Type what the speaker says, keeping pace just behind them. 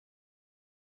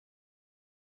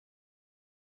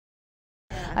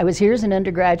I was here as an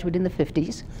undergraduate in the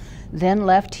 50s, then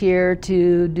left here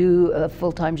to do a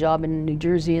full-time job in New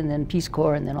Jersey, and then Peace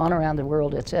Corps, and then on around the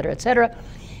world, et cetera, et cetera.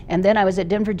 And then I was at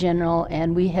Denver General,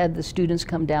 and we had the students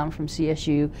come down from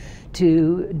CSU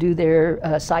to do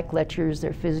their psych lectures,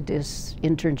 their phys dis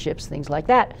internships, things like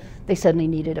that. They suddenly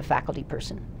needed a faculty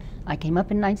person. I came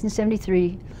up in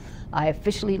 1973. I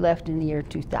officially left in the year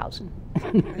 2000.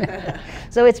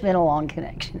 So it's been a long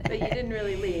connection. But you didn't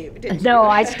really leave, did you? No,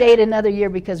 I stayed another year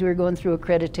because we were going through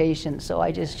accreditation, so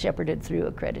I just shepherded through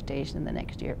accreditation the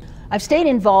next year. I've stayed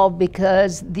involved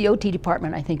because the OT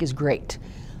department, I think, is great.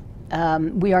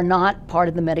 We are not part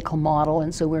of the medical model,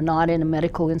 and so we're not in a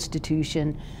medical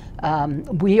institution.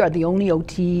 We are the only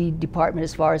OT department,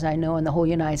 as far as I know, in the whole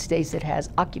United States that has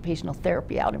occupational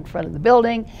therapy out in front of the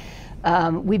building.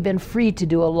 We've been free to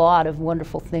do a lot of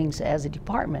wonderful things as a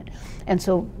department. And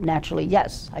so naturally,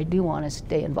 yes, I do want to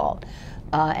stay involved.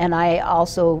 And I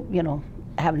also, you know,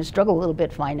 having to struggle a little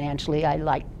bit financially, I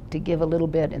like to give a little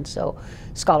bit, and so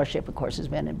scholarship, of course, has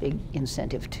been a big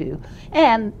incentive too.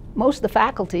 And most of the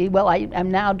faculty, well, I'm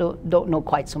now don't know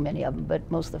quite so many of them, but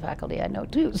most of the faculty I know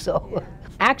too, so. Yeah.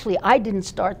 Actually, I didn't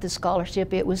start the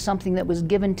scholarship. It was something that was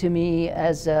given to me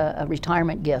as a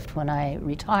retirement gift when I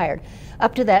retired.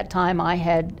 Up to that time, I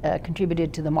had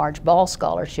contributed to the Marge Ball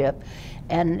Scholarship,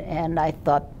 and I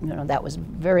thought, you know, that was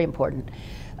very important.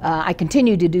 I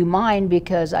continue to do mine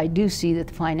because I do see that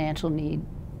the financial need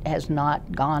has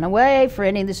not gone away for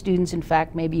any of the students. In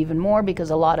fact, maybe even more, because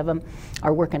a lot of them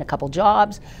are working a couple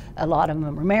jobs, a lot of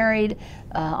them are married,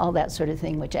 all that sort of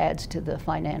thing, which adds to the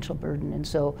financial burden. And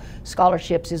so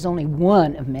scholarships is only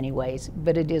one of many ways,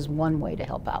 but it is one way to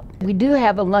help out. We do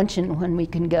have a luncheon when we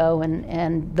can go,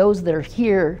 and those that are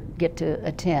here get to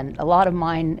attend. A lot of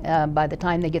mine, by the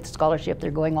time they get the scholarship,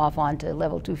 they're going off on to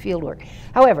level 2 fieldwork.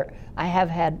 However, I have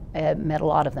met a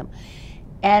lot of them.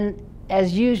 And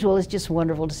as usual, it's just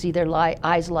wonderful to see their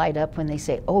eyes light up when they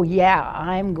say, oh yeah,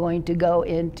 I'm going to go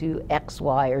into X,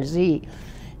 Y, or Z.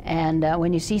 And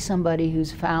when you see somebody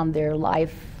who's found their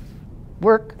life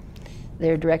work,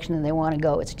 their direction that they want to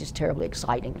go, it's just terribly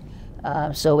exciting.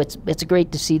 So it's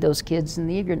great to see those kids and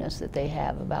the eagerness that they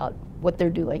have about what they're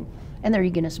doing, and their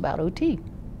eagerness about OT.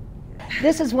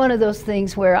 This is one of those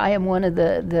things where I am one of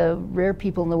the rare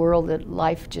people in the world that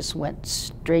life just went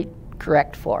straight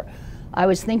correct for. I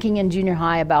was thinking in junior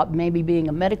high about maybe being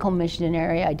a medical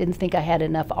missionary. I didn't think I had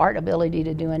enough art ability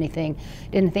to do anything.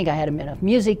 Didn't think I had enough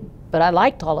music, but I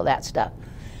liked all of that stuff.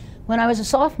 When I was a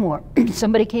sophomore,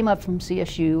 somebody came up from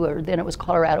CSU, or then it was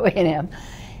Colorado A&M,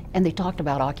 and they talked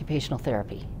about occupational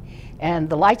therapy. And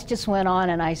the lights just went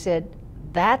on, and I said,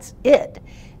 that's it.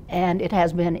 And it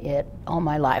has been it all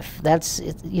my life. That's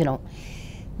it, you know.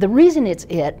 The reason it's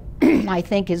it, I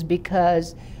think, is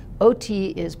because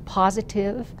OT is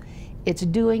positive. It's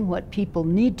doing what people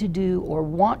need to do or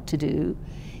want to do.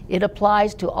 It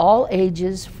applies to all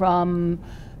ages, from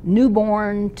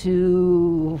newborn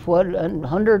to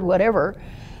 100, whatever,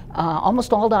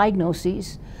 almost all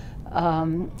diagnoses.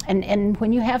 And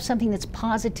when you have something that's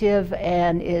positive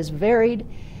and is varied,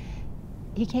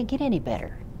 you can't get any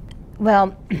better.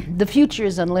 Well, the future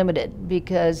is unlimited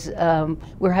because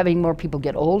we're having more people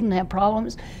get old and have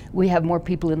problems. We have more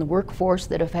people in the workforce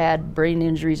that have had brain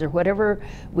injuries or whatever.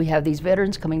 We have these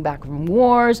veterans coming back from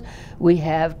wars. We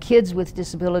have kids with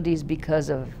disabilities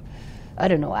because of, I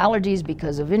don't know, allergies,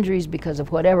 because of injuries, because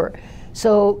of whatever.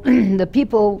 So the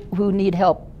people who need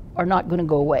help are not going to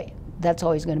go away. That's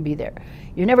always going to be there.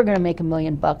 You're never going to make $1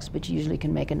 million, but you usually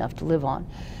can make enough to live on.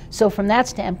 So from that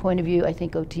standpoint of view, I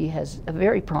think OT has a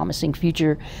very promising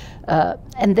future.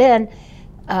 And then,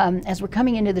 as we're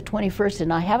coming into the 21st,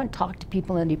 and I haven't talked to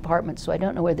people in the department, so I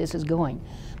don't know where this is going,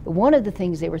 but one of the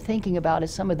things they were thinking about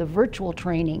is some of the virtual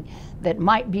training that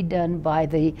might be done by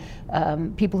the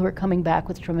people who are coming back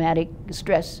with traumatic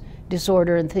stress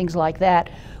disorder and things like that,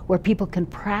 where people can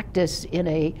practice in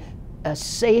a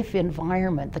safe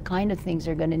environment, the kind of things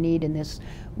they're going to need in this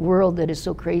world that is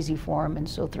so crazy for them and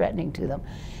so threatening to them.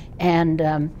 And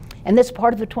that's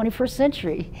part of the 21st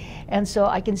century. And so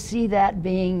I can see that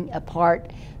being a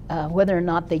part. Whether or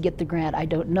not they get the grant, I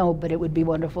don't know, but it would be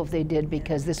wonderful if they did,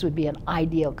 because this would be an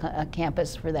ideal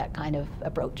campus for that kind of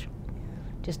approach.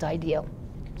 Just ideal.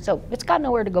 So it's got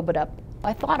nowhere to go but up.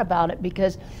 I thought about it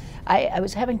because I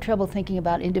was having trouble thinking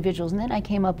about individuals, and then I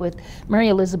came up with Mary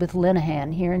Elizabeth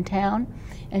Linehan here in town,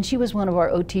 and she was one of our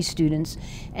OT students,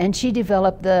 and she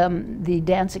developed the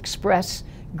Dance Express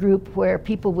group, where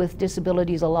people with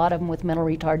disabilities, a lot of them with mental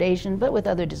retardation, but with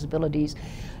other disabilities,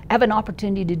 have an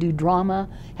opportunity to do drama,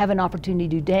 have an opportunity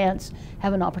to dance,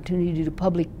 have an opportunity to do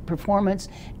public performance,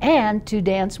 and to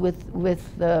dance with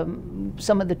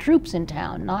some of the troops in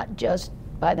town, not just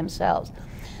by themselves.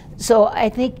 So I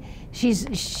think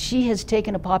she has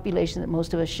taken a population that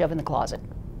most of us shove in the closet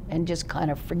and just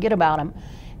kind of forget about them.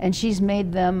 And she's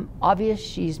made them obvious,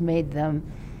 she's made them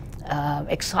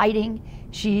exciting.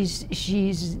 She's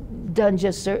done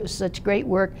just such great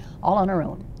work all on her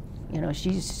own. You know,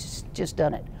 she's just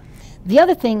done it. The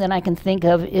other thing that I can think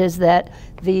of is that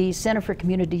the Center for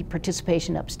Community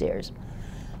Participation upstairs.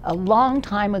 A long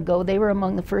time ago, they were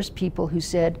among the first people who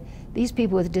said, these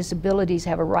people with disabilities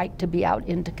have a right to be out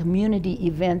into community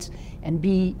events and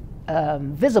be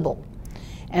visible.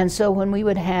 And so when we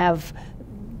would have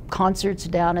concerts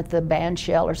down at the band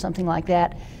shell or something like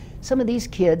that, some of these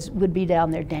kids would be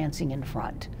down there dancing in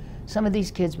front. Some of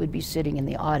these kids would be sitting in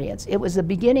the audience. It was the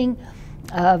beginning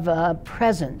of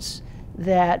presence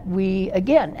that we,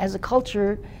 again, as a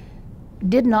culture,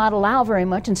 did not allow very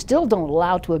much and still don't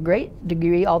allow to a great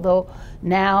degree, although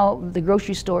now the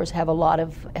grocery stores have a lot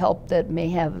of help that may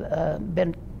have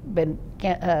been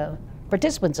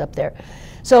participants up there.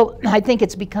 So I think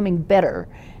it's becoming better.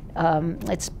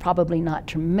 It's probably not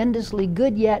tremendously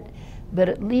good yet, but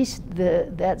at least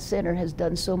that center has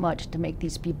done so much to make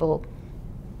these people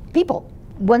people.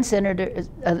 One center,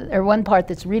 or one part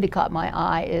that's really caught my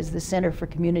eye is the Center for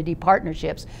Community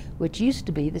Partnerships, which used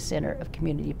to be the Center of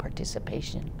Community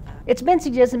Participation. It's been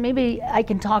suggested maybe I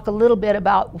can talk a little bit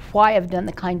about why I've done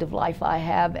the kind of life I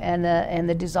have and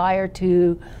the desire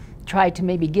to try to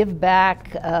maybe give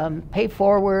back, pay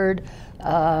forward,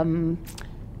 get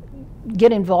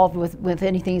involved with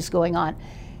anything that's going on.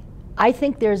 I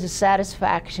think there's a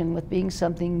satisfaction with being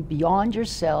something beyond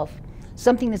yourself,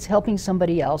 something that's helping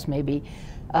somebody else maybe,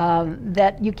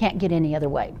 that you can't get any other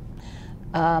way.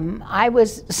 I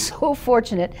was so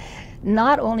fortunate.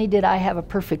 Not only did I have a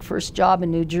perfect first job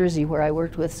in New Jersey where I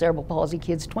worked with cerebral palsy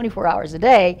kids 24 hours a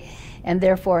day and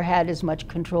therefore had as much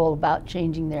control about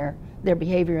changing their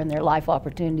behavior and their life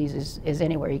opportunities as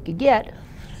anywhere you could get,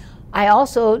 I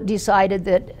also decided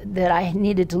that I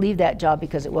needed to leave that job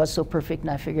because it was so perfect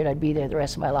and I figured I'd be there the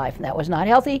rest of my life, and that was not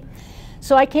healthy.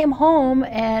 So I came home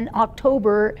in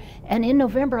October, and in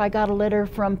November I got a letter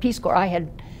from Peace Corps. I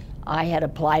had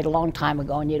applied a long time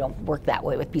ago, and you don't work that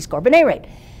way with Peace Corps, but at any rate,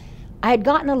 I had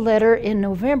gotten a letter in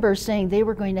November saying they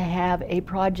were going to have a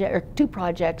project, or 2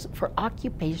 projects for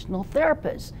occupational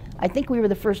therapists. I think we were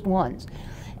the first ones.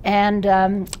 And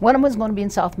one of them was going to be in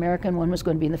South America and one was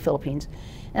going to be in the Philippines.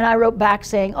 And I wrote back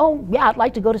saying, oh yeah, I'd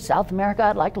like to go to South America,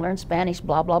 I'd like to learn Spanish,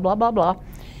 blah, blah, blah, blah, blah.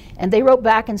 And they wrote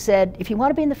back and said, if you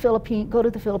want to be in the Philippines, go to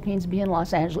the Philippines, be in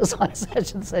Los Angeles on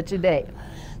such and such a day.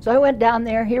 So I went down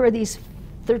there. Here are these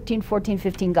 13, 14,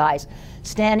 15 guys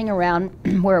standing around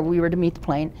where we were to meet the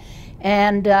plane.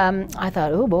 And I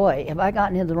thought, oh boy, have I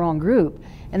gotten into the wrong group?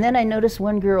 And then I noticed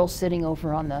one girl sitting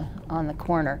over on the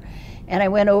corner. And I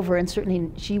went over, and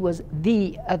certainly she was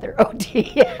the other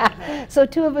OT. So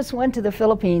 2 of us went to the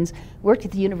Philippines, worked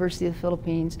at the University of the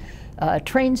Philippines,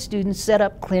 trained students, set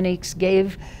up clinics,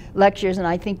 gave lectures, and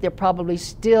I think they're probably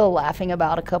still laughing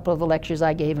about a couple of the lectures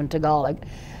I gave in Tagalog.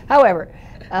 However,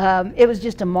 it was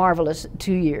just a marvelous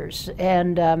 2 years.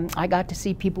 And I got to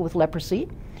see people with leprosy.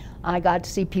 I got to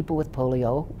see people with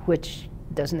polio, which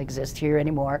doesn't exist here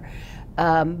anymore.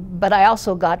 But I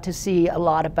also got to see a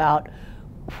lot about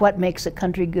what makes a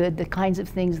country good, the kinds of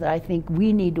things that I think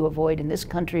we need to avoid in this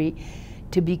country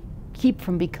to keep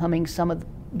from becoming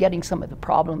getting some of the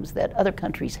problems that other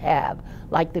countries have,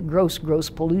 like the gross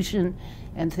pollution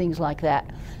and things like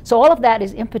that. So all of that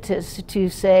is impetus to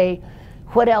say,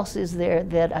 what else is there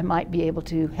that I might be able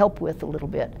to help with a little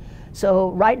bit?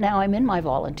 So right now I'm in my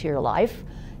volunteer life,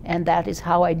 and that is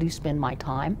how I do spend my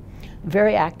time.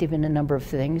 Very active in a number of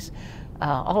things.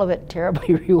 All of it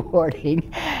terribly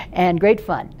rewarding and great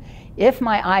fun. If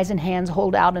my eyes and hands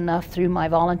hold out enough through my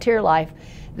volunteer life,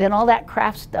 then all that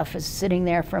craft stuff is sitting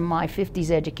there from my 50s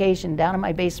education down in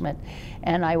my basement,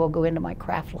 and I will go into my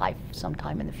craft life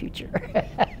sometime in the future.